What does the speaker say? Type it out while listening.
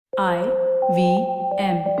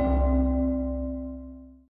IVM.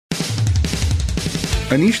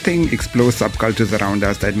 A niche thing explores subcultures around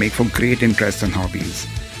us that make for great interests and hobbies.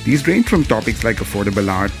 These range from topics like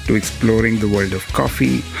affordable art to exploring the world of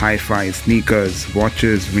coffee, hi-fi, sneakers,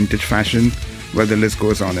 watches, vintage fashion, well, the list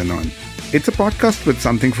goes on and on. It's a podcast with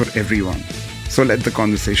something for everyone. So let the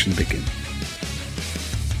conversation begin.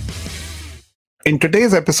 In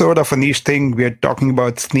today's episode of A Niche Thing, we are talking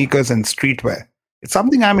about sneakers and streetwear. It's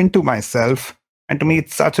something I'm into myself, and to me,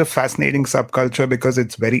 it's such a fascinating subculture because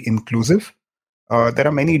it's very inclusive. There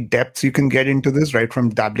are many depths you can get into this, right from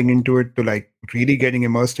dabbling into it to like really getting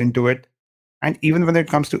immersed into it. And even when it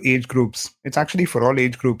comes to age groups, it's actually for all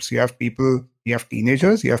age groups. You have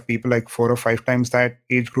teenagers, you have people like 4 or 5 times that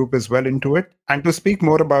age group as well into it. And to speak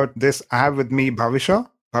more about this, I have with me Bhavisha.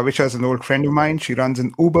 Bhavisha is an old friend of mine. She runs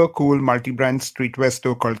an uber cool multi-brand streetwear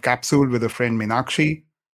store called Capsule with a friend Meenakshi.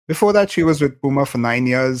 Before that, she was with Puma for 9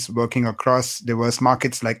 years, working across diverse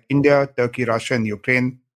markets like India, Turkey, Russia, and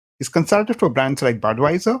Ukraine. She's consulted for brands like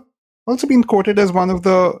Budweiser, also been quoted as one of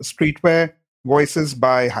the streetwear voices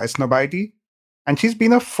by High Snobiety. And she's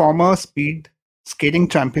been a former speed skating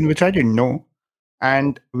champion, which I didn't know.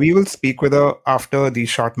 And we will speak with her after these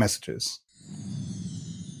short messages.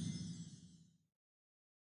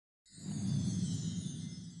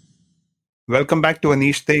 Welcome back to A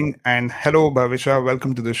Niche Thing. And hello, Bhavisha.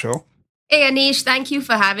 Welcome to the show. Hey, Anish, thank you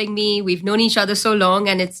for having me. We've known each other so long,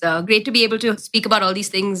 and it's great to be able to speak about all these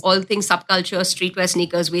things, all things subculture, streetwear,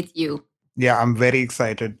 sneakers with you. Yeah, I'm very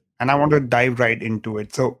excited. And I want to dive right into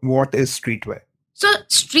it. So what is streetwear? So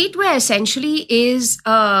streetwear essentially is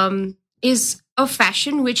a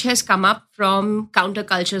fashion which has come up from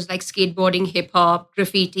countercultures like skateboarding, hip-hop,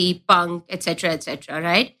 graffiti, punk, etc.,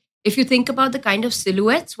 right? If you think about the kind of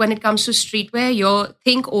silhouettes when it comes to streetwear, you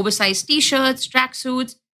think oversized t-shirts,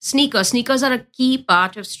 tracksuits, sneakers. Sneakers are a key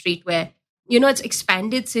part of streetwear. You know, it's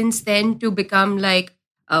expanded since then to become like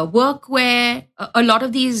workwear, a lot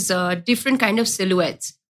of these different kind of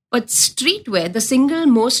silhouettes. But streetwear, the single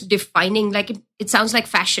most defining, like it sounds like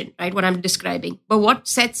fashion, right? What I'm describing. But what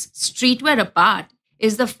sets streetwear apart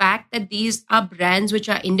is the fact that these are brands which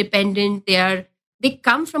are independent. They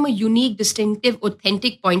come from a unique, distinctive,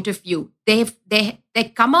 authentic point of view. Their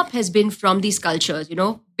come up has been from these cultures,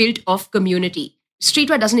 built off community.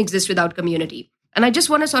 Streetwear doesn't exist without community. And I just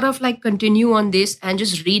want to sort of like continue on this and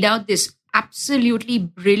just read out this absolutely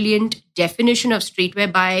brilliant definition of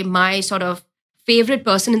streetwear by my sort of favorite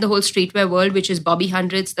person in the whole streetwear world, which is Bobby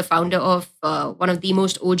Hundreds, the founder of one of the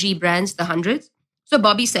most OG brands, the Hundreds. So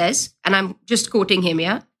Bobby says, and I'm just quoting him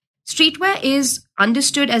here, streetwear is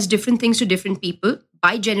understood as different things to different people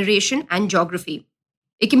by generation and geography.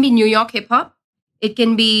 It can be New York hip-hop. It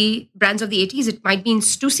can be brands of the 80s. It might be in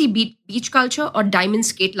Stussy beach culture or diamond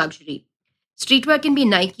skate luxury. Streetwear can be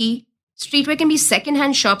Nike. Streetwear can be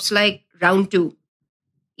secondhand shops like Round 2.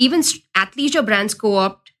 Even athleisure brands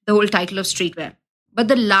co-opt the whole title of streetwear. But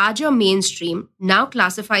the larger mainstream now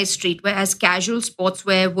classifies streetwear as casual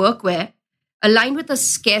sportswear, workwear, aligned with a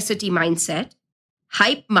scarcity mindset,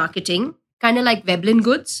 hype marketing, kind of like Veblen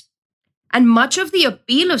goods. And much of the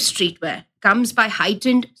appeal of streetwear comes by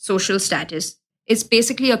heightened social status. It's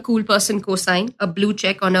basically a cool person cosign, a blue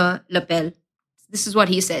check on a lapel. This is what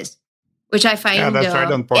he says, which I find that's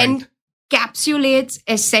right on point. Encapsulates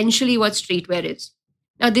essentially what streetwear is.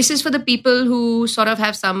 Now, this is for the people who sort of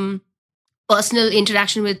have some personal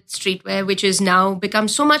interaction with streetwear, which is now become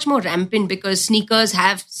so much more rampant because sneakers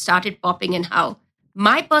have started popping and how.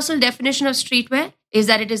 My personal definition of streetwear is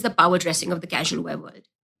that it is the power dressing of the casual wear world.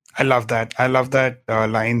 I love that. I love that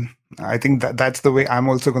line. I think that's the way I'm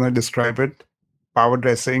also going to describe it. Power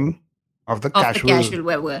dressing of the casual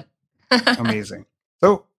wear world. Amazing.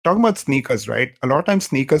 So talking about sneakers, right? A lot of times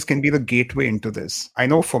sneakers can be the gateway into this. I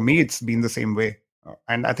know for me, it's been the same way.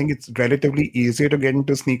 And I think it's relatively easier to get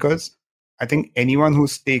into sneakers. I think anyone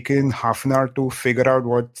who's taken half an hour to figure out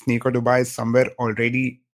what sneaker to buy is somewhere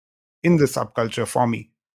already in the subculture for me.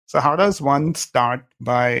 So how does one start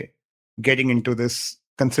by getting into this,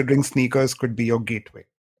 considering sneakers could be your gateway?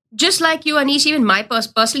 Just like you, Anish, even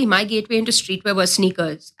personally, my gateway into streetwear was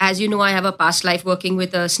sneakers. As you know, I have a past life working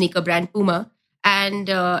with a sneaker brand, Puma. And,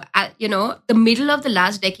 the middle of the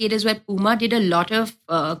last decade is where Puma did a lot of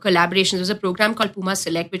collaborations. There was a program called Puma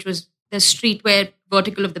Select, which was the streetwear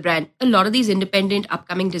vertical of the brand. A lot of these independent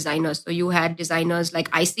upcoming designers. So you had designers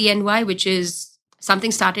like ICNY, which is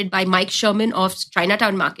something started by Mike Sherman of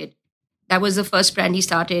Chinatown Market. That was the first brand he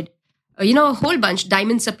started. A whole bunch,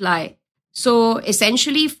 Diamond Supply. So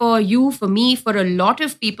essentially for you, for me, for a lot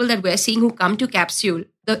of people that we're seeing who come to Capsule,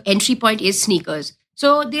 the entry point is sneakers.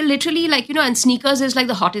 So they literally and sneakers is like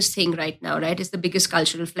the hottest thing right now, right? It's the biggest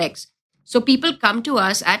cultural flex. So people come to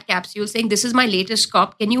us at Capsule saying, this is my latest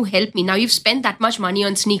cop. Can you help me? Now you've spent that much money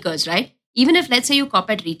on sneakers, right? Even if, let's say, you cop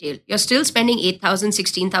at retail, you're still spending 8,000,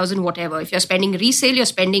 16,000, whatever. If you're spending resale, you're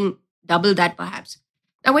spending double that perhaps.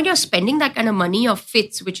 Now, when you're spending that kind of money, your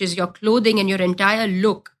fits, which is your clothing and your entire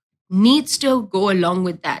look, needs to go along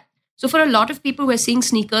with that. So for a lot of people, we're seeing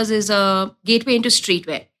sneakers as a gateway into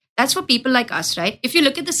streetwear. That's for people like us, right? If you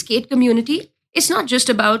look at the skate community, it's not just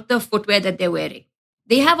about the footwear that they're wearing.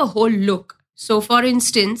 They have a whole look. So for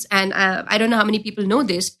instance, and I don't know how many people know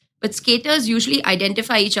this, but skaters usually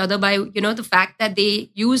identify each other by, the fact that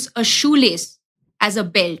they use a shoelace as a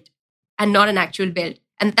belt and not an actual belt.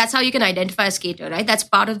 And that's how you can identify a skater, right? That's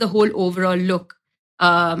part of the whole overall look.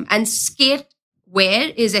 And skate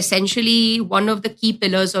wear is essentially one of the key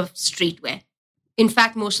pillars of streetwear. In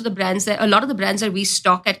fact, a lot of the brands that we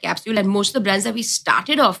stock at Capsule and most of the brands that we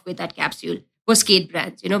started off with at Capsule were skate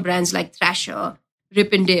brands, brands like Thrasher,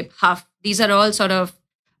 Rip and Dip, Huff. These are all sort of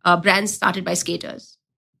brands started by skaters.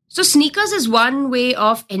 So sneakers is one way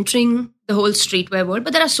of entering the whole streetwear world,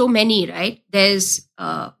 but there are so many, right? There's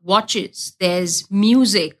watches, there's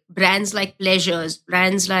music, brands like Pleasures,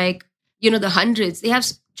 brands like, the Hundreds. They have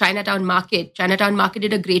Chinatown Market. Chinatown Market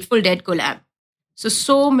did a Grateful Dead collab.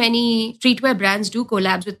 So many streetwear brands do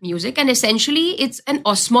collabs with music, and essentially it's an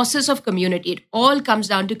osmosis of community. It all comes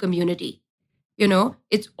down to community.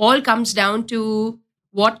 It all comes down to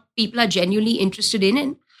what people are genuinely interested in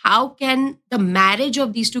and how can the marriage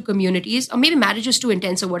of these two communities, or maybe marriage is too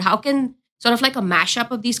intense a word, how can sort of like a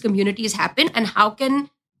mashup of these communities happen, and how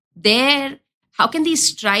can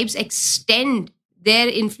these tribes extend their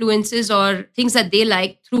influences or things that they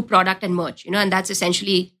like through product and merch, and that's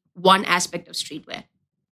essentially one aspect of streetwear.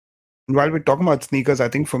 While we're talking about sneakers, I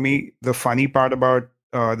think for me, the funny part about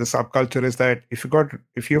the subculture is that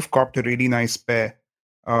if you've copped a really nice pair,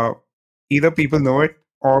 either people know it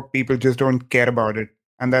or people just don't care about it.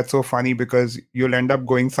 And that's so funny because you'll end up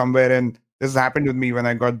going somewhere, and this happened with me when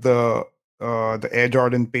I got the Air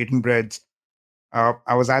Jordan patent breads.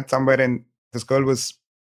 I was at somewhere and this girl was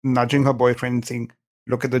nudging her boyfriend and saying,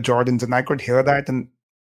 look at the Jordans. And I could hear that. And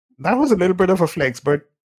that was a little bit of a flex. But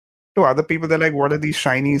to other people, they're like, what are these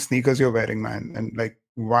shiny sneakers you're wearing, man? And like,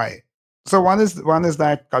 why? So one is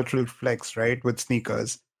that cultural flex, right, with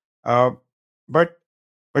sneakers. But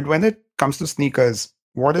when it comes to sneakers,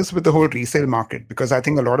 what is with the whole resale market? Because I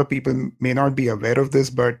think a lot of people may not be aware of this,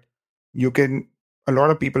 but a lot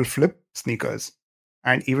of people flip sneakers.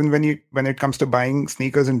 And even when it comes to buying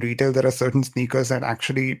sneakers in retail, there are certain sneakers that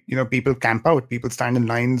actually, people camp out. People stand in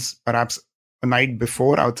lines perhaps a night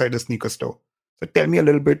before outside a sneaker store. So tell me a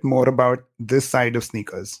little bit more about this side of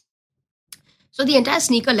sneakers. So the entire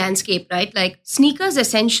sneaker landscape, right? Like sneakers,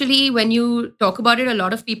 essentially, when you talk about it, a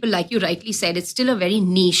lot of people, like you rightly said, it's still a very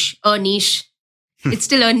niche. It's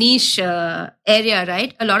still a niche area,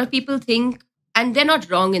 right? A lot of people think, and they're not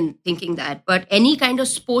wrong in thinking that, but any kind of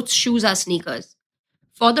sports shoes are sneakers.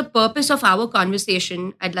 For the purpose of our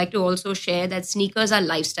conversation, I'd like to also share that sneakers are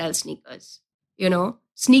lifestyle sneakers.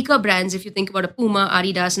 Sneaker brands, if you think about a Puma,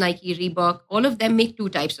 Adidas, Nike, Reebok, all of them make two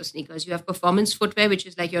types of sneakers. You have performance footwear, which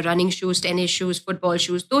is like your running shoes, tennis shoes, football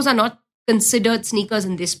shoes. Those are not considered sneakers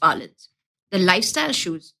in this parlance. The lifestyle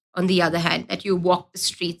shoes, on the other hand, that you walk the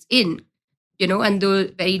streets in, and they're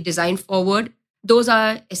very design forward, those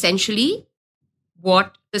are essentially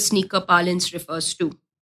what the sneaker parlance refers to.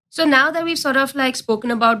 So now that we've sort of like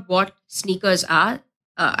spoken about what sneakers are,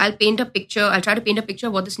 I'll try to paint a picture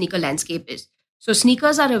of what the sneaker landscape is. So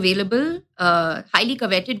sneakers are available, highly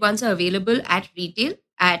coveted ones are available at retail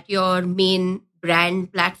at your main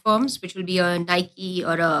brand platforms, which will be a Nike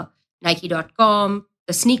or a Nike.com,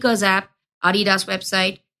 the sneakers app, Adidas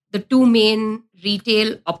website. The two main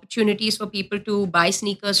retail opportunities for people to buy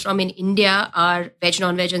sneakers from in India are Veg,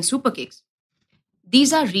 Non-Veg and Super Kicks.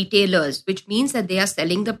 These are retailers, which means that they are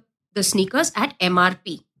selling the sneakers at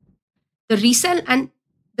MRP. The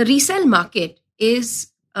resale market is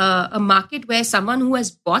a market where someone who has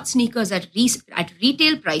bought sneakers at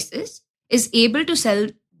retail prices is able to sell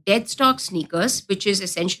dead stock sneakers, which is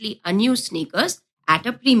essentially unused sneakers, at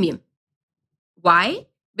a premium. Why?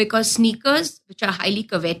 Because sneakers, which are highly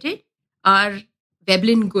coveted, are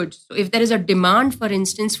Veblen goods. So if there is a demand, for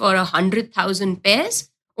instance, for 100,000 pairs,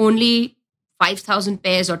 only 5,000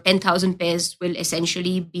 pairs or 10,000 pairs will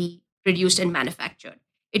essentially be produced and manufactured.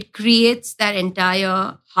 It creates that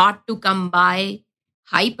entire hard to come by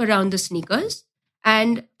hype around the sneakers.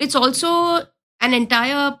 And it's also an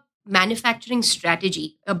entire manufacturing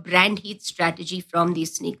strategy, a brand heat strategy from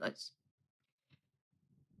these sneakers.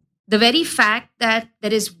 the very fact that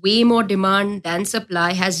there is way more demand than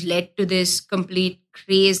supply has led to this complete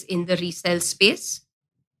craze in the resale space.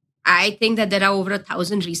 I think that there are over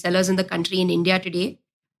 1,000 resellers in the country in India today.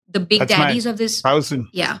 The big That's my daddies of this. 1,000.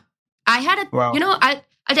 Yeah. I had a, Wow.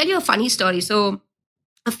 I'll tell you a funny story. So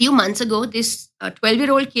a few months ago, this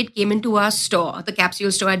 12-year-old kid came into our store, the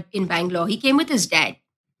capsule store in Bangalore. He came with his dad.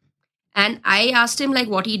 And I asked him like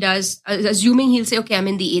what he does, assuming he'll say, okay, I'm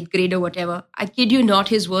in the 8th grade or whatever. I kid you not,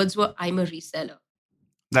 his words were, I'm a reseller.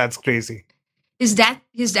 That's crazy. His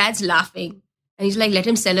dad's laughing. And he's like, let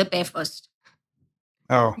him sell a pair first.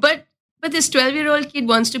 Oh, But this 12-year-old kid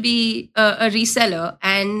wants to be a reseller.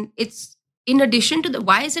 And it's in addition to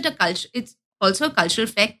why is it a culture? It's also a cultural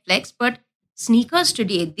flex. But sneakers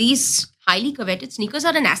today, these highly coveted sneakers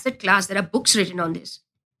are an asset class. There are books written on this.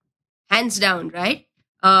 Hands down, right?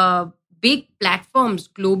 Big platforms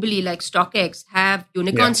globally like StockX have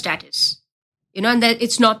unicorn status, and that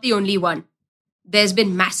it's not the only one. There's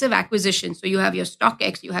been massive acquisitions. So you have your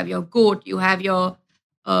StockX, you have your GOAT, you have your,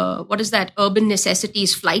 Urban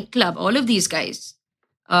Necessities, Flight Club, all of these guys.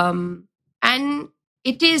 And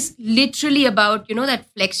it is literally about, that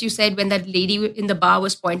flex you said when that lady in the bar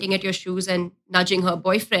was pointing at your shoes and nudging her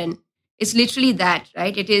boyfriend. It's literally that,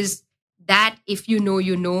 right? It is that if you know,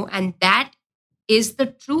 you know, and that is the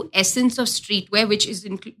true essence of streetwear, which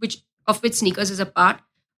sneakers is a part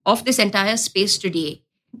of this entire space today.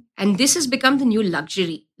 And this has become the new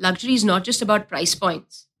luxury. Luxury is not just about price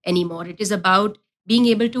points anymore. It is about being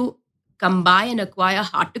able to come by and acquire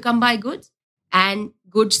hard to come by goods and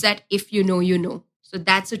goods that if you know, you know. So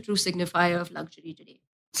that's a true signifier of luxury today.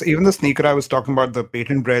 so even the sneaker I was talking about, the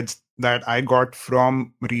patent breads that I got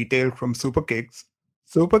from retail from Superkicks.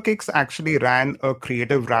 Superkicks actually ran a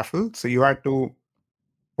creative raffle. So you had to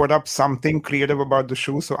put up something creative about the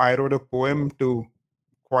shoe. So I wrote a poem to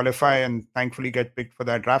qualify and thankfully get picked for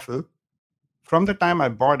that raffle. From the time I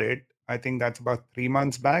bought it, I think that's about 3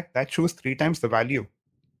 months back, that shoe's 3 times the value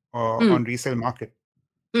on resale market.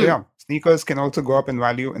 So yeah, sneakers can also go up in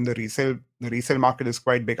value in the resale. The resale market is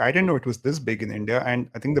quite big. I didn't know it was this big in India. And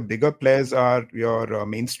I think the bigger players are your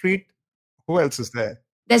Main Street. Who else is there?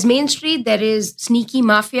 There's Main Street. There is Sneaky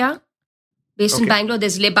Mafia based in Okay. Bangalore.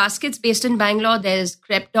 There's Le Baskets based in Bangalore. There's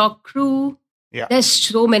Crep Dog Crew. Yeah. There's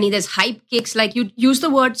so many. There's Hype Kicks. Like you use the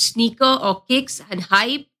word sneaker or kicks and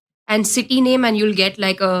hype and city name and you'll get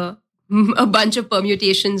like a bunch of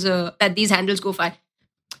permutations that these handles go for.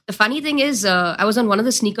 The funny thing is, I was on one of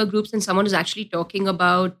the sneaker groups and someone was actually talking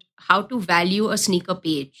about how to value a sneaker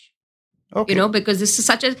page. Okay. Because this is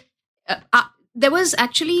such a... there was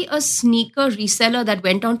actually a sneaker reseller that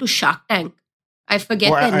went on to Shark Tank. I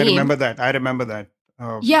forget their I name. I remember that.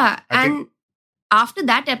 Yeah. I And think- after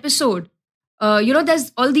that episode,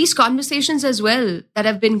 there's all these conversations as well that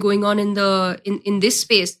have been going on in this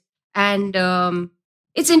space. And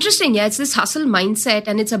it's interesting. Yeah, it's this hustle mindset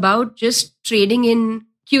and it's about just trading in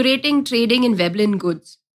Veblen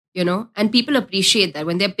goods, and people appreciate that.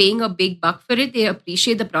 When they're paying a big buck for it, they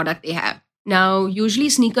appreciate the product they have. Now, usually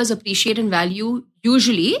sneakers appreciate in value,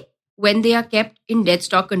 usually when they are kept in dead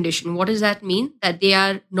stock condition. What does that mean? That they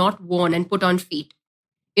are not worn and put on feet,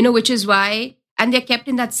 which is why, and they're kept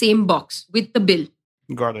in that same box with the bill.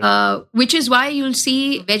 Got it. Which is why you'll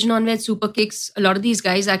see veg, non-veg, super kicks. A lot of these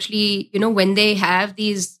guys actually, when they have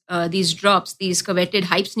these drops, these coveted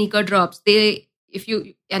hype sneaker drops,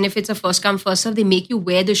 if it's a first come first serve, they make you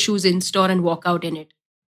wear the shoes in store and walk out in it.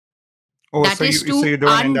 Oh, That so is you to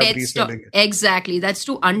don't end up undead stock. reselling it. Exactly. That's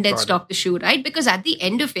to undead Got it. stock the shoe, right? Because at the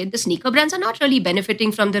end of it, the sneaker brands are not really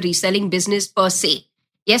benefiting from the reselling business per se.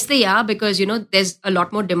 Yes, they are because, there's a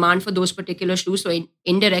lot more demand for those particular shoes. So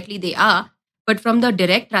indirectly they are. But from the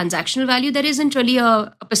direct transactional value, there isn't really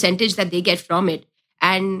a percentage that they get from it.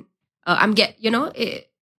 And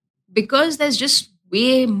because there's just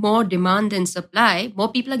way more demand than supply, more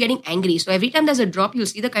people are getting angry. So every time there's a drop, you'll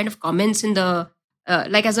see the kind of comments in the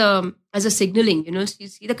as a signaling. You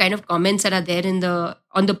see the kind of comments that are there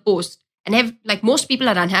on the post, and most people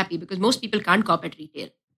are unhappy because most people can't cop at retail.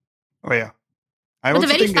 Oh yeah. I But the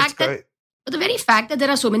also very think it's fact But the very fact that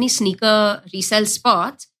there are so many sneaker resale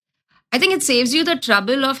spots, I think it saves you the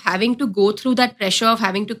trouble of having to go through that pressure of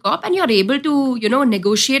having to cop, and you're able to,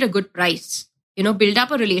 negotiate a good price, build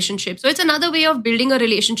up a relationship. So it's another way of building a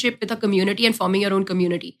relationship with a community and forming your own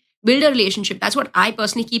community. Build a relationship. That's what I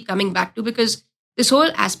personally keep coming back to because this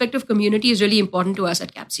whole aspect of community is really important to us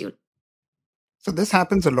at Capsule. So this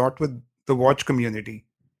happens a lot with the watch community.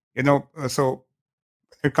 So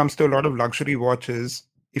when it comes to a lot of luxury watches,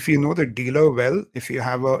 if you know the dealer well, if you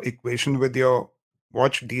have a equation with your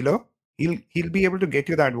watch dealer, he'll be able to get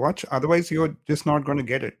you that watch. Otherwise, you're just not going to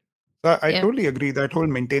get it. So I Yeah. totally agree that whole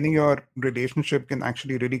maintaining your relationship can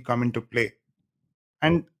actually really come into play.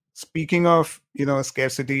 And speaking of,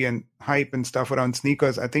 scarcity and hype and stuff around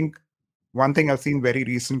sneakers, I think one thing I've seen very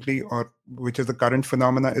recently, or which is the current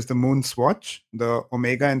phenomena, is the Moon Swatch, the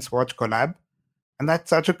Omega and Swatch collab. And that's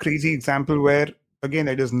such a crazy example where, again,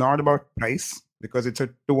 it is not about price because it's a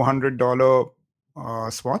 $200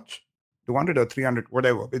 swatch, 200 or 300,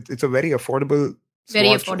 whatever. It's a very affordable Very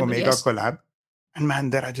Swatch affordable. Omega Yes. collab. And man,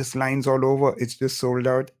 there are just lines all over. It's just sold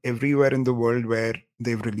out everywhere in the world where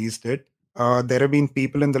they've released it. There have been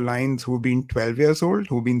people in the lines who've been 12 years old,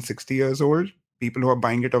 who've been 60 years old, people who are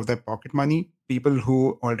buying it of their pocket money, people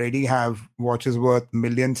who already have watches worth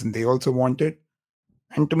millions and they also want it.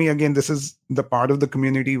 And to me, again, this is the part of the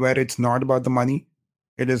community where it's not about the money.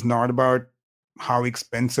 It is not about how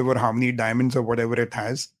expensive or how many diamonds or whatever it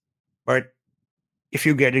has. But if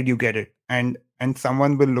you get it, you get it. And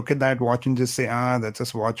someone will look at that watch and just say, that's a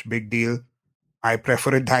Swatch, big deal. I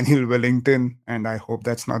prefer a Daniel Wellington, and I hope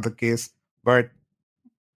that's not the case. But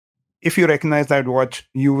if you recognize that watch,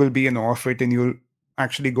 you will be in awe of it and you'll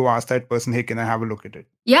actually go ask that person, hey, can I have a look at it?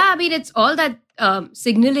 Yeah, I mean, it's all that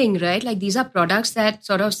signaling, right? Like these are products that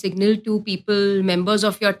sort of signal to people, members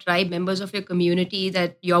of your tribe, members of your community,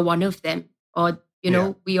 that you're one of them. Or,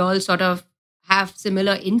 we all sort of have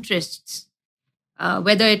similar interests.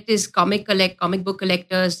 Whether it is comic book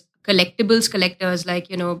collectors, collectibles collectors, like,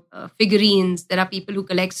 figurines. There are people who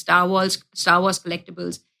collect Star Wars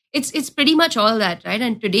collectibles. It's pretty much all that, right?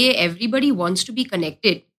 And today everybody wants to be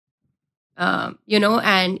connected. And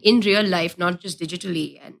in real life, not just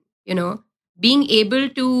digitally. And, being able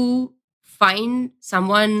to find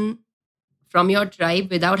someone from your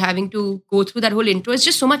tribe without having to go through that whole intro is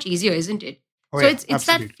just so much easier, isn't it? So it's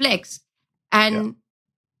absolutely. that flex. And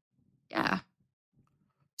yeah.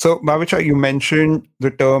 So, Bhavisha, you mentioned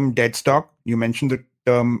the term dead stock. You mentioned the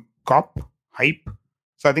term cop, hype.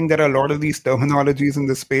 So I think there are a lot of these terminologies in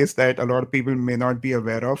the space that a lot of people may not be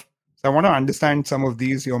aware of. So I want to understand some of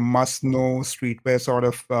these, your must-know streetwear sort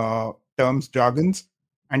of terms, jargons,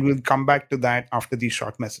 and we'll come back to that after these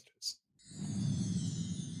short messages.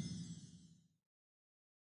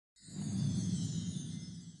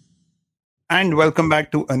 And welcome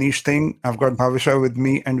back to Anish Thing. I've got Bhavisha with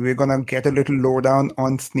me, and we're going to get a little lowdown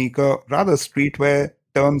on streetwear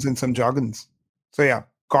terms and some jargons. So yeah,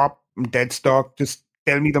 cop, dead stock, just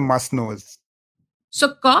tell me the must-knows.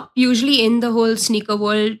 So cop usually in the whole sneaker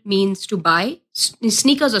world means to buy.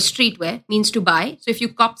 Sneakers or streetwear means to buy. So if you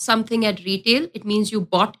cop something at retail, it means you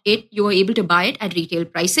bought it, you were able to buy it at retail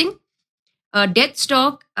pricing. Dead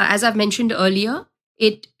stock, as I've mentioned earlier,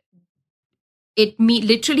 it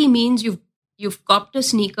literally means you've copped a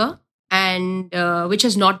sneaker and which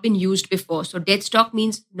has not been used before. So dead stock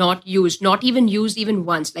means not used, not even used even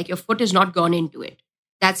once, like your foot has not gone into it.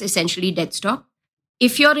 That's essentially dead stock.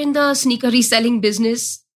 If you're in the sneaker reselling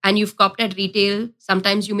business and you've copped at retail,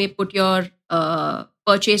 sometimes you may put your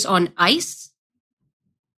purchase on ice,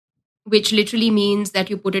 which literally means that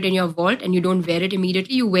you put it in your vault and you don't wear it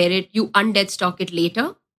immediately. You wear it, you undead stock it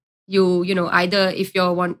later. You either if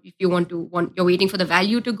you're waiting for the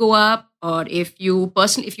value to go up, or if you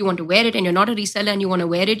want to wear it and you're not a reseller and you want to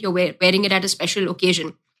wear it, you're wearing it at a special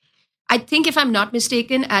occasion. I think, if I'm not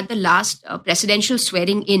mistaken, at the last presidential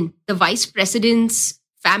swearing in, the vice president's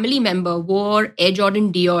family member wore Air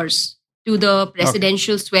Jordan Dior's to the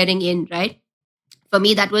presidential swearing in, right? For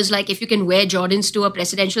me, that was like, if you can wear Jordans to a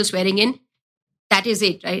presidential swearing in, that is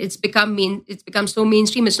it, right? It's become so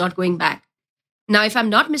mainstream, it's not going back. Now, if I'm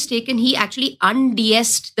not mistaken, he actually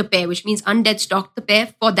unDS'd the pair, which means undead stocked the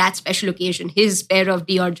pair for that special occasion, his pair of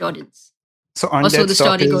Dior Jordans. So undead the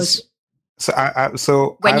stock story goes.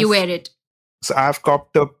 You wear it. So I've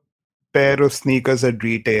copped a pair of sneakers at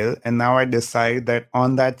retail, and now I decide that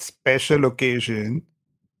on that special occasion,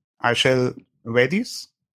 I shall wear these?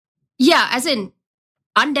 Yeah, as in,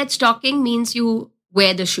 undead stocking means you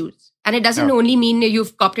wear the shoes. And it doesn't only mean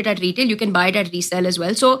you've copped it at retail, you can buy it at resale as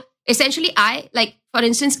well. So essentially, for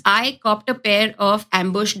instance, I copped a pair of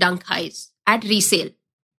Ambush Dunk Highs at resale.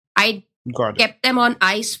 I kept them on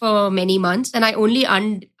ice for many months, and I only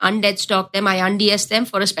undead stocked them. I unDS'd them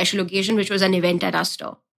for a special occasion, which was an event at our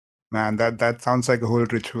store. Man, that sounds like a whole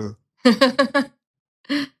ritual.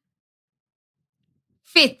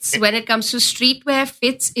 Fits, when it comes to streetwear,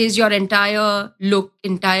 fits is your entire look,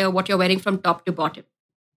 what you're wearing from top to bottom.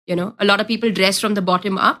 A lot of people dress from the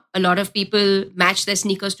bottom up. A lot of people match their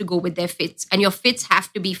sneakers to go with their fits. And your fits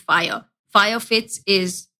have to be fire. Fire fits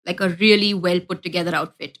is like a really well put together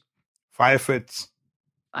outfit. Fire fits.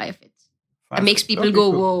 That makes people go,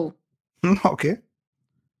 whoa. Okay.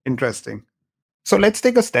 Interesting. So let's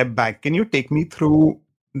take a step back. Can you take me through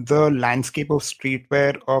the landscape of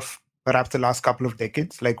streetwear of perhaps the last couple of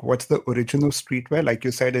decades? Like, what's the origin of streetwear? Like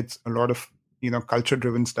you said, it's a lot of,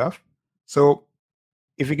 culture-driven stuff. So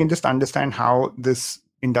if we can just understand how this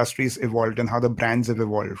industry's evolved and how the brands have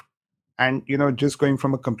evolved, and, just going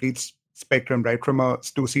from a complete spectrum, right, from a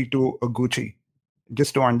Stussy to a Gucci,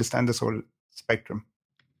 just to understand this whole spectrum.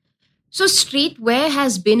 So streetwear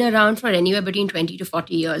has been around for anywhere between 20 to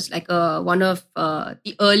 40 years. Like one of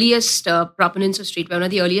the earliest proponents of streetwear, one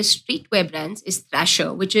of the earliest streetwear brands is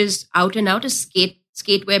Thrasher, which is out and out a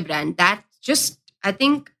skatewear brand that just, I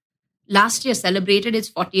think, last year celebrated its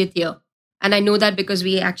 40th year. And I know that because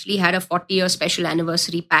we actually had a 40-year special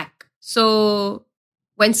anniversary pack. So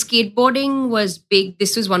when skateboarding was big,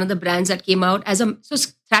 this was one of the brands that came out so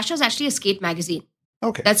Thrasher is actually a skate magazine.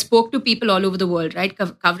 Okay. That spoke to people all over the world, right?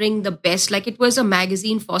 Covering the best, like it was a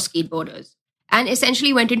magazine for skateboarders and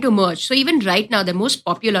essentially went into merch. So even right now, the most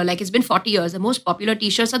popular, like it's been 40 years, the most popular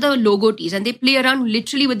t-shirts are the logo tees and they play around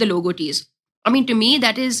literally with the logo tees. I mean, to me,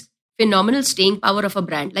 that is phenomenal staying power of a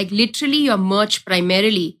brand. Like literally your merch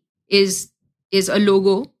primarily is a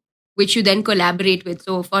logo, which you then collaborate with.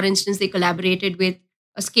 So for instance, they collaborated with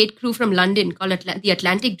a skate crew from London called the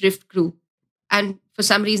Atlantic Drift Crew. And for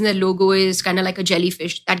some reason, the logo is kind of like a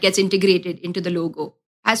jellyfish that gets integrated into the logo.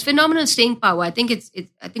 Has phenomenal staying power. I think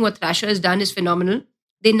I think what Thrasher has done is phenomenal.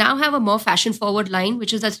 They now have a more fashion-forward line,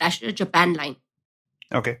 which is the Thrasher Japan line.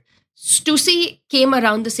 Okay. Stussy came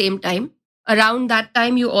around the same time. Around that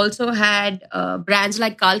time, you also had brands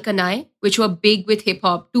like Karl Kanai, which were big with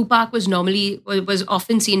hip-hop. Tupac was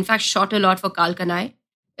often seen, in fact, shot a lot for Karl Kanai.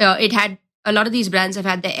 It had a lot of these brands have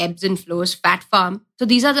had their ebbs and flows. Fat Farm. So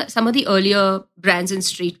these are some of the earlier brands in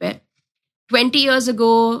streetwear. 20 years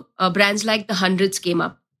ago, brands like the Hundreds came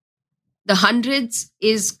up. The Hundreds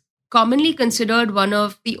is commonly considered one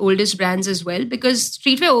of the oldest brands as well because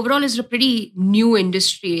streetwear overall is a pretty new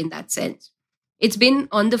industry in that sense. It's been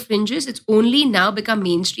on the fringes. It's only now become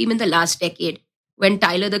mainstream in the last decade when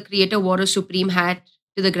Tyler, the Creator, wore a Supreme hat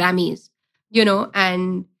to the Grammys,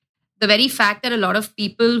 and the very fact that a lot of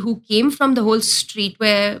people who came from the whole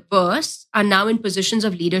streetwear verse are now in positions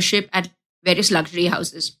of leadership at various luxury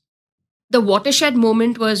houses. The watershed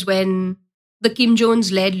moment was when the Kim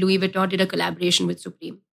Jones-led Louis Vuitton did a collaboration with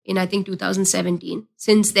Supreme in, I think, 2017.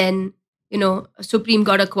 Since then, Supreme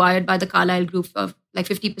got acquired by the Carlyle Group of like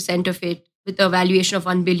 50% of it with a valuation of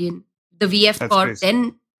 $1 billion. The VF Corp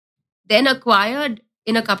then acquired,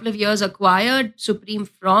 in a couple of years, acquired Supreme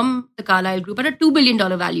from the Carlyle Group at a $2 billion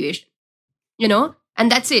valuation.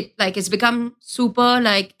 And that's it. Like it's become super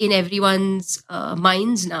like in everyone's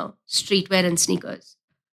minds now, streetwear and sneakers.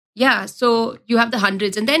 Yeah. So you have the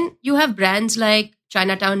Hundreds and then you have brands like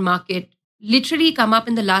Chinatown Market literally come up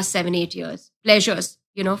in the last 7-8 years. Pleasures,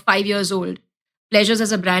 5 years old. Pleasures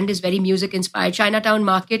as a brand is very music inspired. Chinatown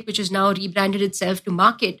Market, which has now rebranded itself to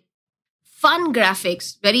Market. Fun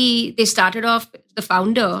graphics. They started off, the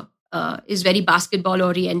founder is very basketball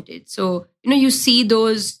oriented. So, you see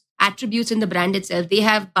those attributes in the brand itself. They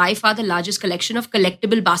have by far the largest collection of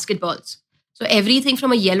collectible basketballs. So everything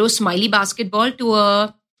from a yellow smiley basketball to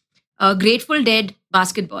a Grateful Dead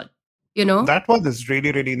basketball, That one is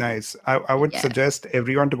really, really nice. I would suggest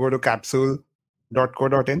everyone to go to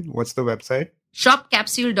capsule.co.in. What's the website?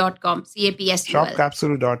 Shopcapsule.com. CAPSUL.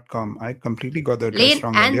 Shopcapsule.com. I completely got the address Plain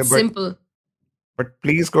wrong and earlier. simple. But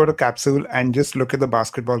please go to Capsule and just look at the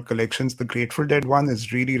basketball collections. The Grateful Dead one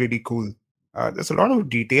is really, really cool. There's a lot of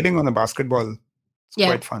detailing on the basketball. It's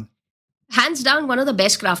quite fun. Hands down, one of the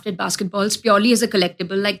best crafted basketballs, purely as a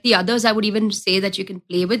collectible. Like the others, I would even say that you can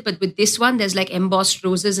play with. But with this one, there's like embossed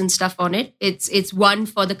roses and stuff on it. It's one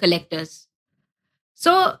for the collectors.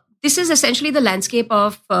 So this is essentially the landscape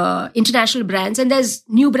of international brands. And there's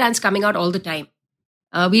new brands coming out all the time.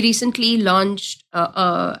 We recently launched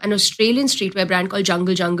an Australian streetwear brand called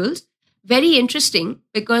Jungle Jungles. Very interesting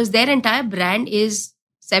because their entire brand is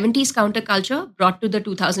 70s counterculture brought to the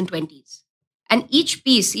 2020s. And each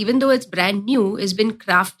piece, even though it's brand new, has been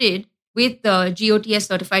crafted with GOTS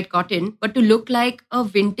certified cotton, but to look like a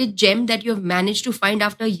vintage gem that you have managed to find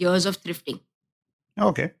after years of thrifting.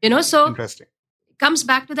 Okay. So interesting. It comes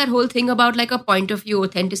back to that whole thing about like a point of view,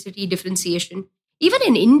 authenticity, differentiation. Even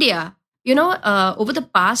in India, over the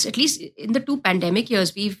past, at least in the 2 pandemic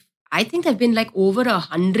years, I think there've been like over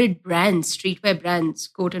 100 brands, streetwear brands,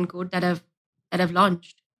 quote unquote, that have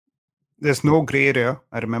launched. There's no gray area.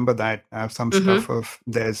 I remember that. I have some stuff of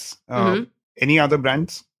theirs. Any other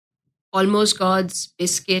brands? Almost Gods,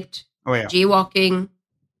 Biscuit, Oh, yeah. Jaywalking.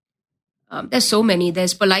 There's so many.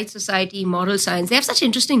 There's Polite Society, Moral Science. They have such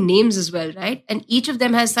interesting names as well, right? And each of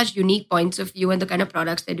them has such unique points of view and the kind of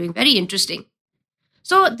products they're doing. Very interesting.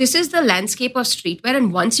 So this is the landscape of streetwear.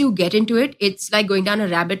 And once you get into it, it's like going down a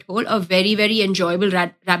rabbit hole, a very, very enjoyable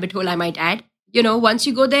rabbit hole, I might add. Once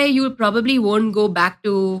you go there, you probably won't go back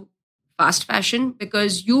to fast fashion,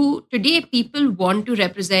 because today people want to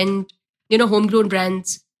represent, homegrown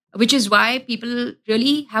brands, which is why people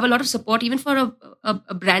really have a lot of support even for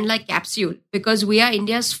a brand like Capsule, because we are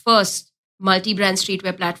India's first multi-brand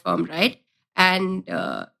streetwear platform, right? And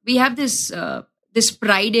we have this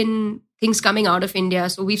pride in things coming out of India.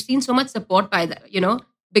 So we've seen so much support by that,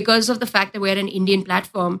 because of the fact that we're an Indian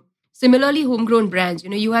platform. Similarly, homegrown brands,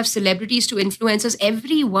 you have celebrities to influencers,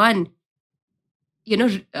 everyone,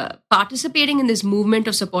 participating in this movement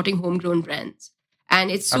of supporting homegrown brands. And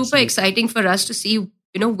it's super Absolutely. exciting for us to see,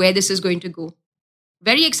 where this is going to go.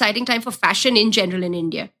 Very exciting time for fashion in general in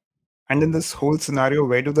India. And in this whole scenario,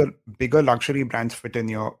 where do the bigger luxury brands fit in?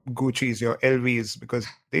 Your Gucci's, your LVs, because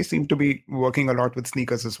they seem to be working a lot with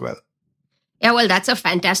sneakers as well. Yeah, well, that's a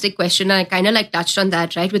fantastic question. I kind of touched on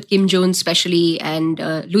that, right? With Kim Jones especially, and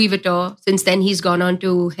Louis Vuitton. Since then, he's gone on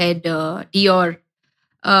to head Dior.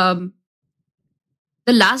 The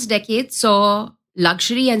last decade saw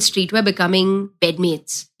luxury and streetwear becoming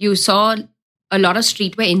bedmates. You saw a lot of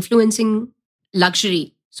streetwear influencing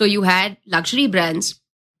luxury. So you had luxury brands,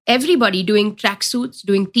 everybody doing tracksuits,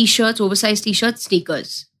 doing t-shirts, oversized t-shirts,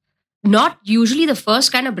 sneakers. Not usually the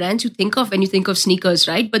first kind of brands you think of when you think of sneakers,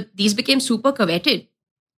 right? But these became super coveted.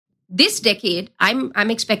 This decade, I'm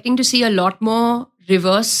expecting to see a lot more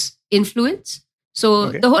reverse influence. So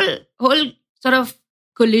Okay. the whole sort of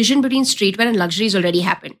collision between streetwear and luxury has already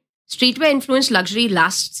happened. Streetwear influenced luxury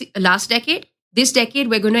last decade. This decade,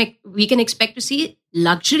 we can expect to see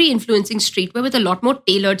luxury influencing streetwear with a lot more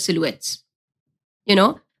tailored silhouettes.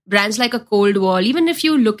 Brands like a Cold Wall, even if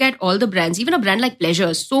you look at all the brands, even a brand like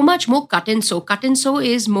Pleasure, so much more cut and sew. Cut and sew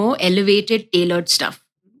is more elevated, tailored stuff.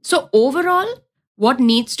 So overall, what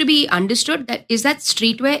needs to be understood is that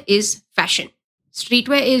streetwear is fashion.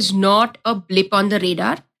 Streetwear is not a blip on the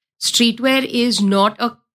radar. Streetwear is not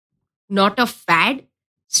a fad.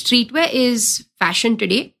 Streetwear is fashion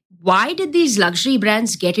today. Why did these luxury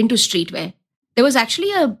brands get into streetwear? There was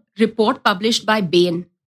actually a report published by Bain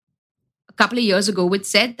a couple of years ago, which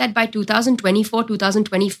said that by 2024,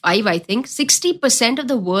 2025, I think, 60% of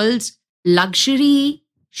the world's luxury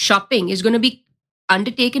shopping is going to be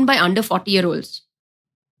undertaken by under 40-year-olds.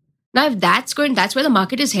 Now, if that's where the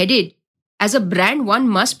market is headed, as a brand, one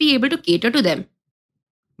must be able to cater to them.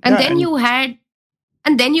 And Yeah,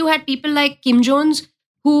 then you had people like Kim Jones,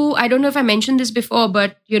 who, I don't know if I mentioned this before,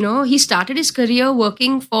 but he started his career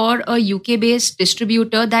working for a UK-based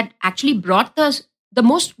distributor that actually brought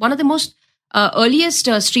one of the most earliest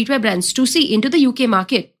streetwear brands, Stussy, into the UK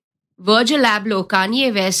market. Virgil Abloh,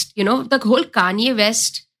 Kanye West, the whole Kanye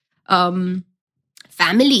West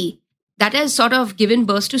family that has sort of given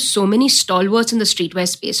birth to so many stalwarts in the streetwear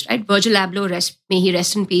space, right? Virgil Abloh, may he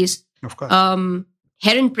rest in peace. of course.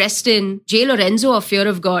 Heron Preston, Jay Lorenzo of Fear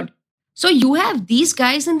of God. So you have these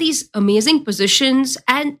guys in these amazing positions,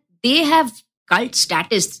 and they have cult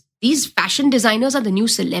status. These fashion designers are the new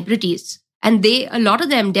celebrities. And a lot of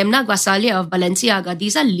them, Demna Gvasalia of Balenciaga,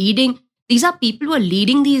 these are people who are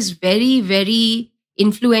leading these very, very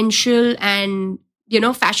influential and,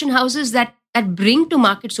 fashion houses that bring to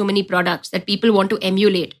market so many products that people want to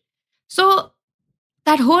emulate. So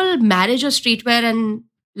that whole marriage of streetwear and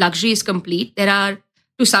luxury is complete.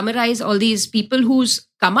 To summarize, all these people whose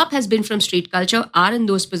come up has been from street culture are in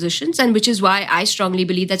those positions, and which is why I strongly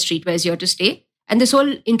believe that streetwear is here to stay. And this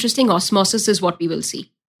whole interesting osmosis is what we will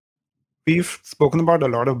see. We've spoken about a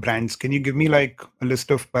lot of brands. Can you give me a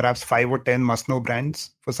list of perhaps 5 or 10 must-know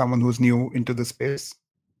brands for someone who's new into the space?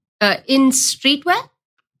 In streetwear,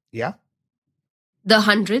 Yeah. the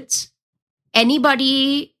hundreds.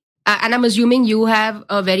 Anybody, and I'm assuming you have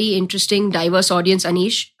a very interesting, diverse audience,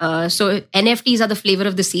 Anish. So NFTs are the flavor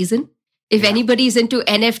of the season. If anybody's into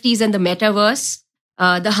NFTs and the metaverse,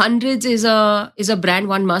 the hundreds is a brand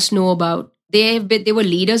one must know about. They were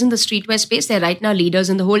leaders in the streetwear space. They're right now leaders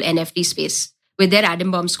in the whole NFT space with their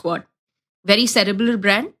Atom Bomb squad. Very cerebral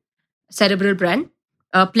brand.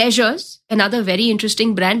 Pleasures, another very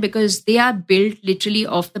interesting brand, because they are built literally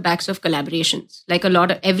off the backs of collaborations. Like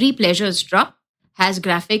every Pleasures drop has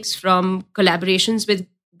graphics from collaborations with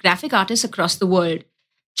graphic artists across the world.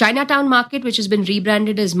 Chinatown Market, which has been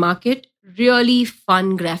rebranded as Market, really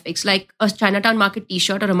fun graphics. Like a Chinatown Market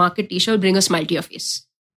t-shirt or a Market t-shirt will bring a smile to your face.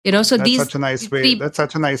 So That's these such a nice way. That's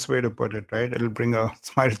such a nice way to put it, right? It'll bring a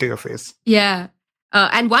smile to your face. Yeah.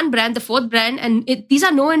 And one brand, the fourth brand, and these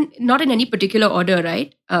are not in any particular order,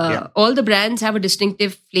 right? All the brands have a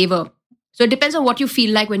distinctive flavor. So it depends on what you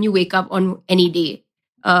feel like when you wake up on any day.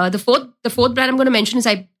 The fourth brand I'm going to mention is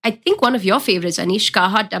I think one of your favorites, Anish,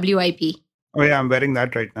 Carhartt WIP. Oh yeah, I'm wearing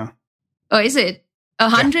that right now. Oh, is it? A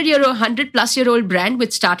 100+ year old brand,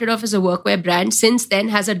 which started off as a workwear brand, since then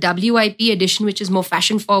has a WIP edition, which is more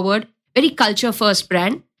fashion forward, very culture first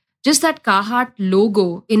brand. Just that Carhartt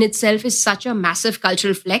logo in itself is such a massive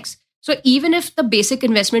cultural flex. So even if the basic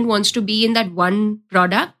investment wants to be in that one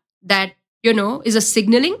product that, is a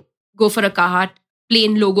signaling, go for a Carhartt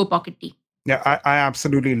plain logo pocket tee. Yeah, I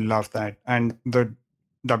absolutely love that. And the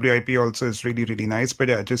WIP also is really, really nice. But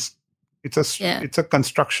yeah, it's a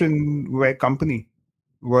construction wear company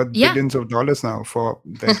worth billions of dollars now for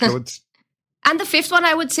their clothes. And the fifth one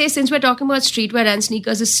I would say, since we're talking about streetwear and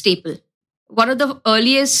sneakers, is Staple. One of the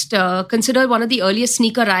earliest, considered one of the earliest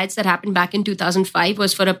sneaker riots that happened back in 2005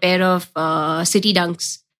 was for a pair of City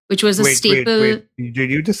Dunks, which was a staple. Wait.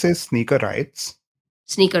 Did you just say sneaker riots?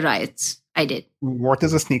 Sneaker riots. I did. What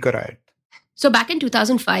is a sneaker riot? So back in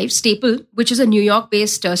 2005, Staple, which is a New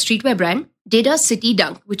York-based streetwear brand, did a City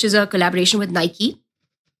Dunk, which is a collaboration with Nike.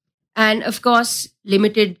 And of course,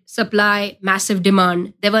 limited supply, massive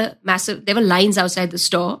demand. There were lines outside the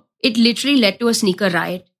store. It literally led to a sneaker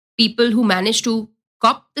riot. People who managed to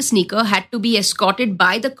cop the sneaker had to be escorted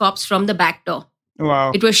by the cops from the back door.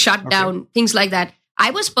 Wow. It was shut down, things like that.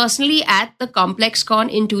 I was personally at the Complex Con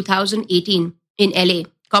in 2018 in LA.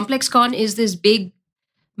 Complex Con is this big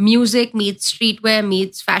music meets streetwear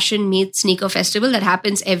meets fashion meets sneaker festival that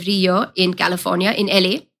happens every year in California, in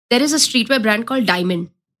LA. There is a streetwear brand called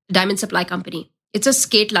Diamond Supply Company. It's a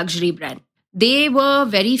skate luxury brand. They were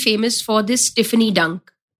very famous for this Tiffany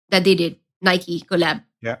dunk that they did, Nike collab.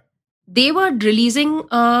 Yeah. They were releasing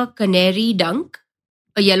a canary dunk,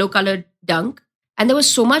 a yellow colored dunk, and there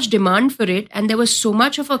was so much demand for it and there was so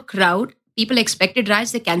much of a crowd. People expected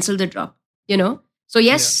riots, they canceled the drop, So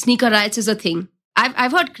yes, sneaker riots is a thing.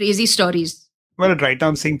 I've heard crazy stories. Well, right now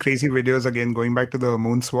I'm seeing crazy videos again, going back to the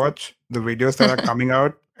Moonswatch, the videos that are coming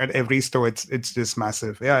out at every store. It's just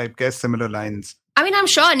massive. Yeah, I guess similar lines. I mean, I'm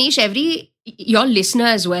sure, Anish, your listener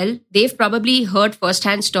as well, they've probably heard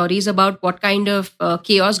firsthand stories about what kind of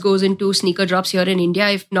chaos goes into sneaker drops here in India.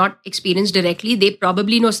 If not experienced directly, they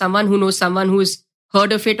probably know someone who knows someone who's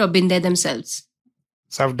heard of it or been there themselves.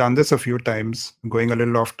 So I've done this a few times, going a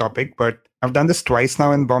little off topic, but I've done this twice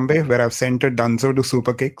now in Bombay where I've sent a Dunzo to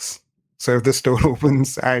Super Kicks. So if the store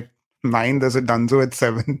opens at 9, there's a Dunzo at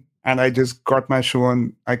 7. And I just got my shoe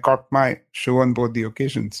on. I caught my shoe on both the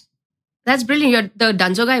occasions. That's brilliant. The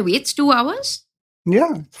Dunzo guy waits 2 hours?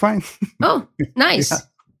 Yeah, it's fine. Oh, nice.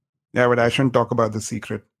 Yeah, but I shouldn't talk about the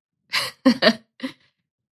secret.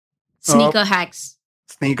 Sneaker hacks.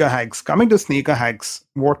 Sneaker hacks. Coming to sneaker hacks,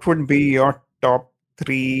 what would be your top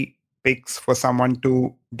 3 picks for someone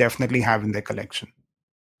to definitely have in their collection?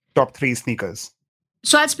 Top 3 sneakers.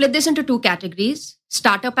 So I'll split this into 2 categories.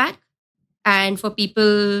 Starter pack. And for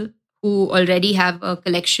people who already have a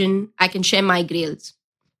collection, I can share my grails.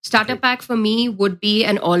 Starter pack for me would be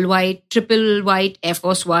an all-white, triple white Air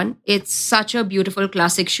Force One. It's such a beautiful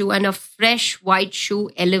classic shoe, and a fresh white shoe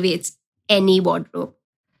elevates any wardrobe.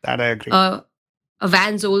 That I agree. A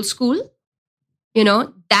Vans Old School,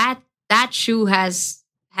 that shoe has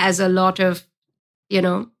a lot of,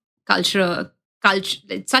 culture.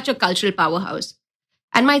 It's such a cultural powerhouse.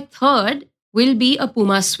 And my third will be a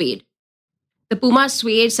Puma suede. The Puma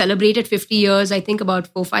suede celebrated 50 years, I think about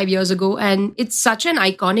 4 or 5 years ago. And it's such an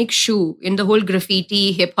iconic shoe in the whole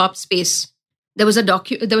graffiti hip hop space. There was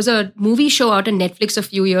a movie show out on Netflix a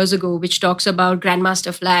few years ago, which talks about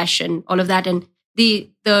Grandmaster Flash and all of that. And the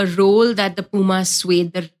role that the Puma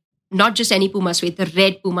suede, not just any Puma suede, the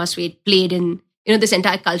red Puma suede played in, this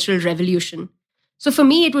entire cultural revolution. So for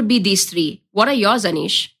me, it would be these 3. What are yours,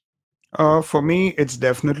 Anish? For me, it's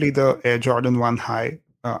definitely the Air Jordan 1 High.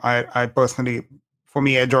 I personally, for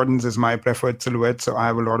me, Air Jordans is my preferred silhouette, so I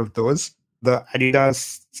have a lot of those. The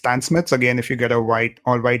Adidas Stan Smiths, again, if you get a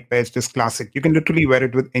all-white pair, it's just classic. You can literally wear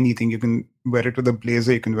it with anything. You can wear it with a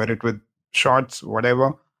blazer, you can wear it with shorts,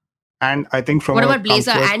 whatever. And I think from what about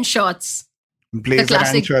blazer and shorts? Blazer the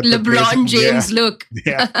classic and shorts. LeBron James look.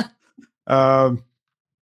 Yeah.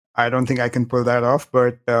 I don't think I can pull that off.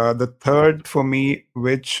 But the third for me,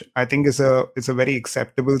 which I think is a very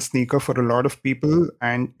acceptable sneaker for a lot of people,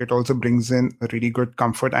 and it also brings in a really good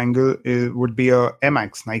comfort angle, would be a Air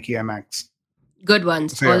Max, Nike Air Max. Good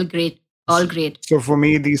ones. So, all great. All great. So for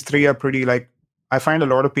me, these 3 are pretty I find a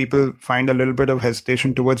lot of people find a little bit of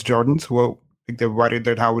hesitation towards Jordans, who are they're worried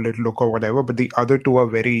that how will it look or whatever. But the other 2 are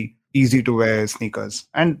very easy to wear sneakers,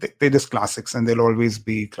 and they're just classics, and they'll always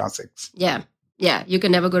be classics. Yeah. Yeah, you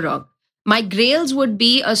can never go wrong. My grails would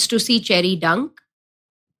be a Stussy Cherry Dunk,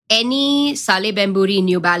 any Saleh Bembury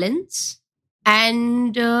New Balance,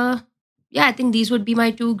 And yeah, I think these would be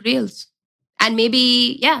my two grails. And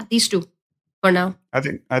maybe, yeah, these two for now. I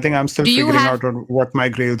think I'm still Do you figuring have out what my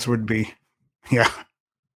grails would be. Yeah.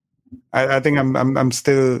 I think I'm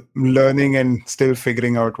still learning and still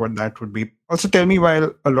figuring out what that would be. Also, tell me,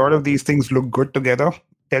 while a lot of these things look good together,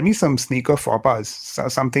 tell me some sneaker faux pas,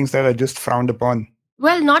 some things that are just frowned upon.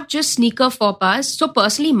 Well, not just sneaker faux pas. So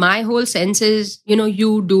personally, my whole sense is,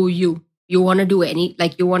 you do you. You want to do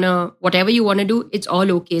whatever you want to do, it's all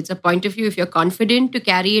okay. It's a point of view. If you're confident to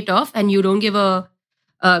carry it off and you don't give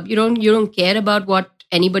you don't care about what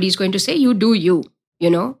anybody's going to say, you do you,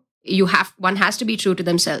 one has to be true to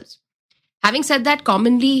themselves. Having said that,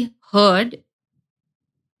 commonly heard,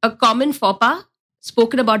 a common faux pas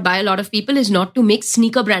spoken about by a lot of people is not to mix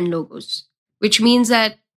sneaker brand logos, which means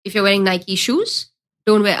that if you're wearing Nike shoes,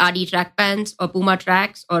 don't wear RD track pants or Puma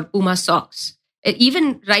tracks or Puma socks.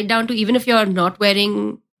 Even right down to even if you're not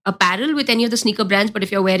wearing apparel with any of the sneaker brands, but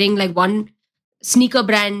if you're wearing like one sneaker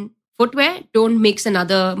brand footwear, don't mix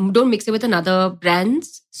it with another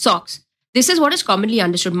brand's socks. This is what is commonly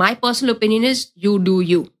understood. My personal opinion is you do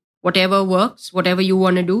you. Whatever works, whatever you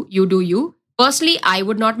want to do, you do you. Personally, I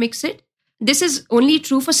would not mix it. This is only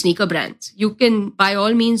true for sneaker brands. You can, by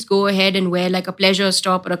all means, go ahead and wear like a Pleasure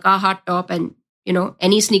top or a Carhartt top and,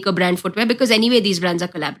 any sneaker brand footwear, because anyway, these brands are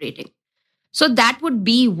collaborating. So that would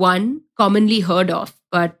be one commonly heard of.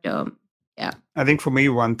 But yeah. I think for me,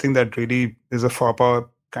 one thing that really is a faux pas,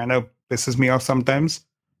 kind of pisses me off sometimes,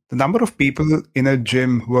 the number of people in a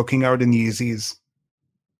gym working out in Yeezys,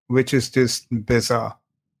 which is just bizarre.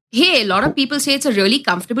 Hey, a lot of people say it's a really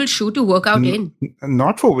comfortable shoe to work out in.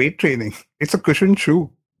 Not for weight training. It's a cushioned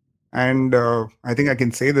shoe. And I think I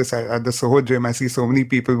can say this at the Soho gym. I see so many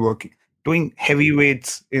people doing heavy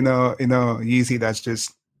weights in a Yeezy. That's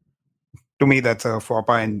just, to me, that's a faux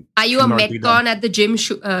pas. And are you a Metcon at the gym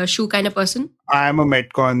shoe kind of person? I'm a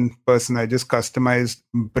Metcon person. I just customized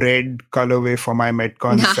bread colorway for my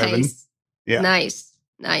Metcon 7. Yeah. Nice.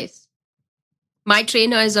 My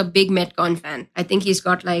trainer is a big Metcon fan. I think he's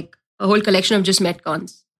got like a whole collection of just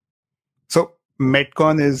Metcons. So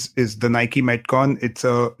Metcon is the Nike Metcon. It's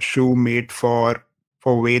a shoe made for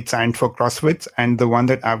weights and for CrossFits. And the one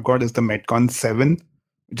that I've got is the Metcon 7,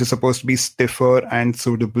 which is supposed to be stiffer and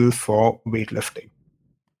suitable for weightlifting.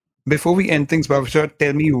 Before we end things, Bhavsha,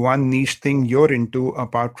 tell me one niche thing you're into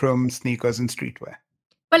apart from sneakers and streetwear.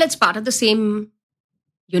 Well, it's part of the same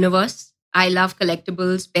universe. I love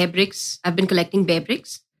collectibles, bear bricks. I've been collecting bear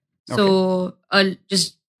bricks. So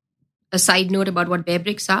just a side note about what bear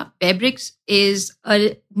bricks are. Bear bricks is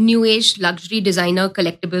a new age luxury designer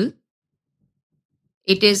collectible.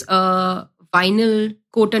 It is a vinyl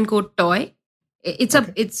quote unquote toy.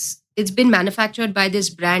 It's been manufactured by this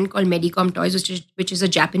brand called Medicom Toys, which is a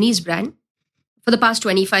Japanese brand, for the past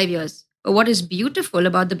 25 years. But what is beautiful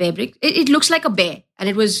about the bear brick, it looks like a bear, and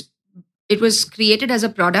it was created as a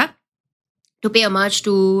product to pay homage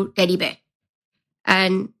to Teddy Bear.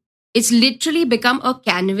 And it's literally become a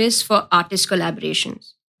canvas for artist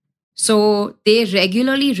collaborations. So they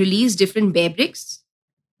regularly release different bear bricks.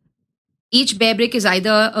 Each bear brick is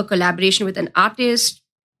either a collaboration with an artist,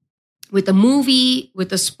 with a movie,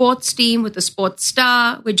 with a sports team, with a sports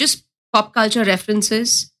star, with just pop culture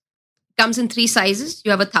references. Comes in 3 sizes.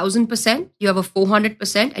 You have 1,000%, you have a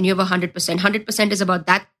 400%, and you have 100%. 100% is about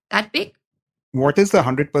that big. What is the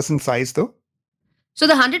 100% size though? So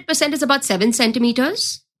the 100% is about 7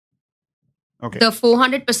 centimeters. Okay. The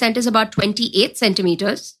 400% is about 28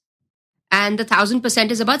 centimeters. And the 1,000%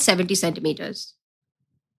 is about 70 centimeters.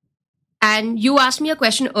 And you asked me a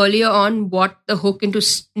question earlier on what the hook into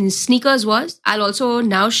sneakers was. I'll also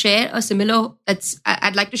now share a similar,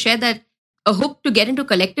 I'd like to share that a hook to get into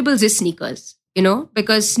collectibles is sneakers,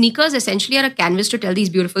 because sneakers essentially are a canvas to tell these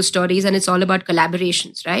beautiful stories, and it's all about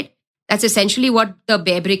collaborations, right? That's essentially what the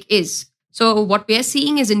bear brick is. So what we're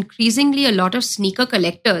seeing is increasingly a lot of sneaker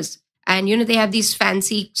collectors, and they have these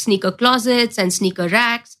fancy sneaker closets and sneaker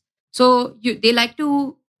racks. So they like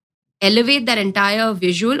to elevate that entire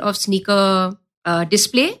visual of sneaker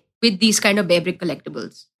display with these kind of bear brick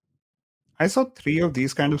collectibles. I saw 3 of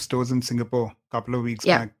these kind of stores in Singapore a couple of weeks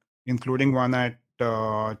back, including one at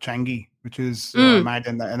Changi, which is mad,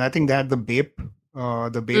 and I think they had the Bape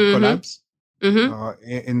collabs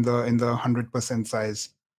in the 100% size.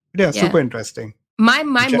 Yeah, super interesting. My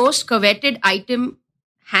most coveted item,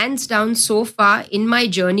 hands down so far in my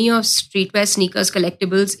journey of streetwear sneakers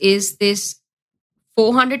collectibles, is this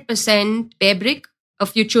 400% bear brick, a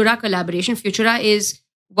Futura collaboration. Futura is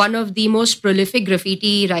one of the most prolific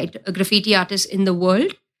graffiti artists in the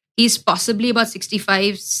world. He's possibly about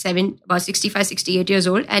 68 years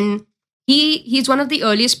old, and he's one of the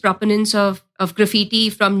earliest proponents of graffiti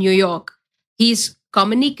from New York. He's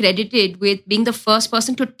commonly credited with being the first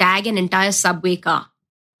person to tag an entire subway car.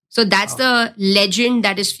 So that's the legend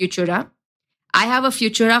that is Futura. I have a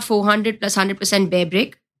Futura 400 plus 100% bare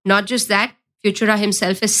brick. Not just that, Futura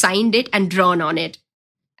himself has signed it and drawn on it.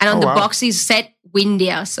 And on the box, he's set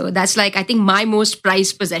Windia. So that's like, I think, my most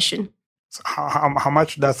prized possession. So how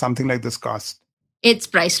much does something like this cost? It's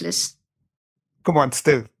priceless. Come on,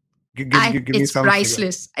 still. Give me some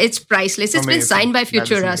priceless. Figure. It's priceless. It's been signed by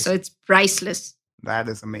Futura, so it's priceless. That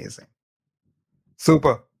is amazing.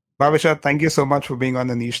 Super. Bhavisha, thank you so much for being on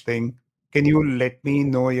the Niche Thing. Can you let me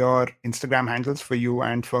know your Instagram handles for you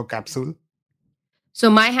and for Capsule? So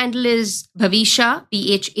my handle is Bhavisha,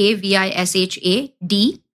 Bhavishad.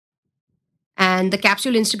 And the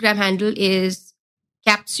Capsule Instagram handle is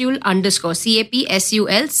Capsule_, CAPSUL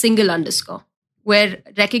 _. We're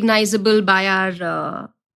recognizable by our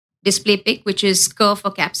display pic, which is Cur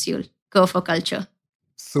for Capsule, Cur for Culture.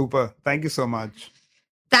 Super. Thank you so much.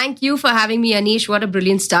 Thank you for having me, Anish. What a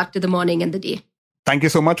brilliant start to the morning and the day. Thank you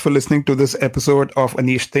so much for listening to this episode of A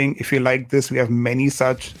Niche Thing. If you like this, we have many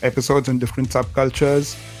such episodes in different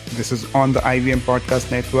subcultures. This is on the IVM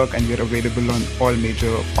Podcast Network, and we're available on all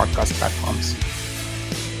major podcast platforms.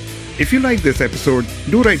 If you like this episode,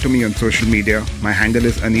 do write to me on social media. My handle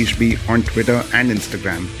is AnishB on Twitter and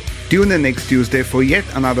Instagram. Tune in next Tuesday for yet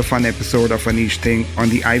another fun episode of A Niche Thing on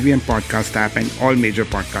the IVM Podcast app and all major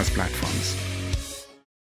podcast platforms.